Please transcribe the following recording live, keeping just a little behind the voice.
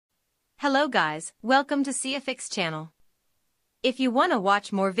Hello guys, welcome to CeoFix channel. If you wanna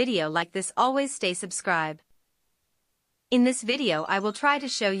watch more video like this, always stay subscribed. In this video I will try to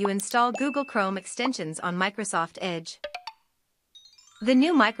show you install Google Chrome extensions on Microsoft Edge. The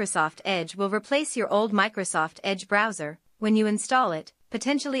new Microsoft Edge will replace your old Microsoft Edge browser. When you install it,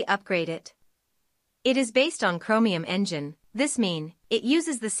 potentially upgrade it. It is based on Chromium engine. This means it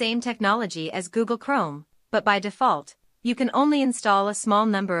uses the same technology as Google Chrome, but by default, you can only install a small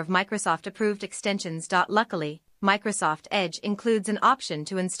number of Microsoft-approved extensions. Luckily, Microsoft Edge includes an option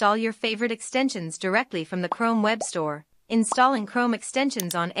to install your favorite extensions directly from the Chrome Web Store. Installing Chrome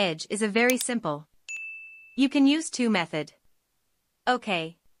extensions on Edge is a very simple. You can use two methods.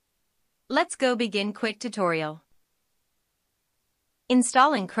 Okay. Let's go begin quick tutorial.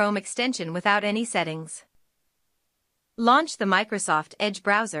 Installing Chrome extension without any settings. Launch the Microsoft Edge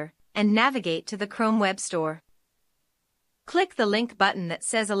browser and navigate to the Chrome Web Store. Click the link button that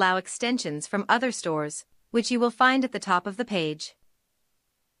says Allow extensions from other stores, which you will find at the top of the page.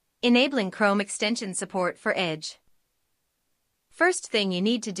 Enabling Chrome extension support for Edge. First thing you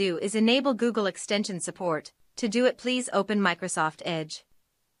need to do is enable Google extension support. To do it, please open Microsoft Edge.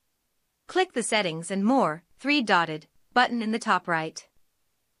 Click the Settings and More, three-dotted button in the top right.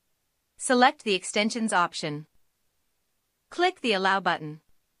 Select the Extensions option. Click the Allow button.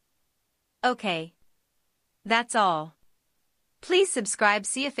 Okay. That's all. Please subscribe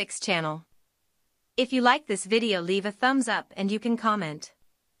CeoFix channel. If you like this video, leave a thumbs up and you can comment.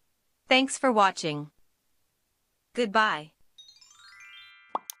 Thanks for watching. Goodbye.